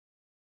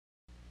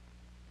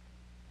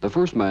The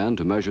first man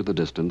to measure the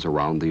distance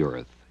around the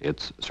Earth,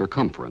 its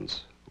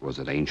circumference, was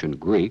an ancient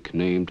Greek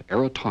named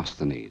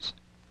Eratosthenes.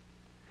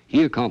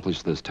 He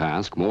accomplished this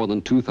task more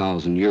than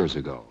 2,000 years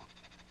ago.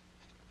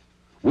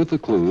 With the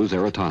clues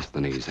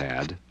Eratosthenes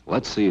had,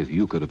 let's see if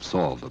you could have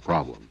solved the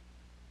problem.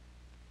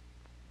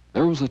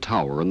 There was a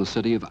tower in the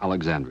city of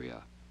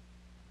Alexandria.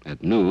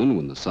 At noon,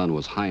 when the sun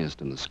was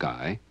highest in the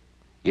sky,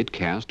 it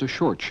cast a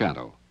short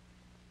shadow.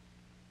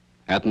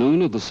 At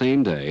noon of the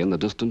same day in the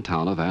distant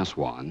town of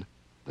Aswan,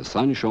 the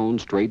sun shone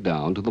straight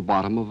down to the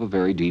bottom of a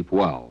very deep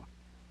well.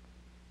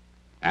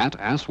 At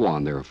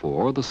Aswan,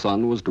 therefore, the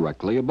sun was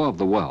directly above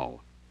the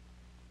well,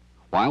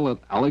 while at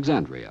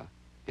Alexandria,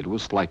 it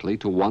was slightly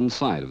to one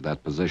side of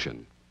that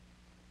position.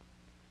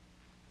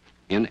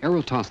 In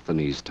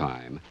Eratosthenes'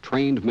 time,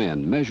 trained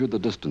men measured the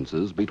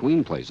distances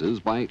between places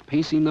by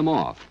pacing them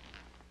off.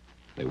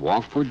 They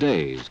walked for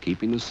days,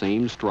 keeping the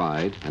same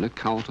stride and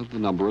account of the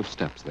number of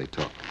steps they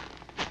took.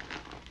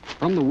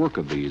 From the work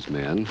of these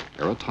men,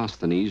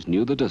 Eratosthenes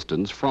knew the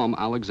distance from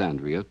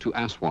Alexandria to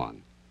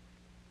Aswan.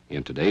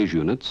 In today's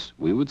units,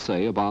 we would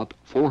say about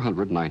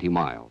 490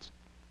 miles.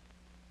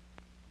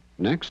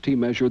 Next, he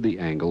measured the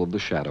angle of the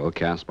shadow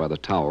cast by the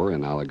tower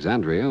in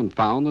Alexandria and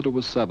found that it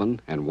was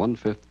 7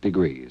 1/5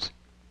 degrees.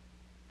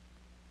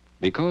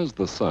 Because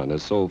the sun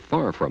is so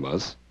far from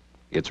us,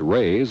 its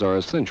rays are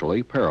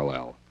essentially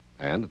parallel,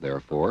 and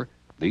therefore,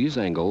 these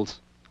angles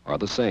are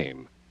the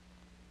same.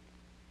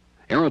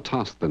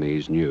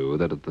 Eratosthenes knew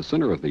that at the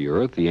center of the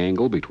Earth, the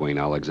angle between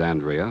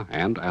Alexandria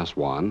and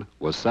Aswan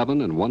was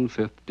 7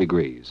 1/5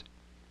 degrees.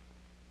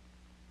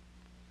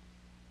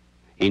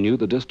 He knew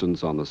the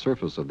distance on the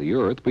surface of the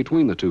Earth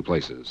between the two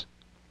places.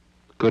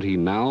 Could he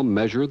now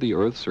measure the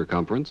Earth's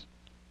circumference?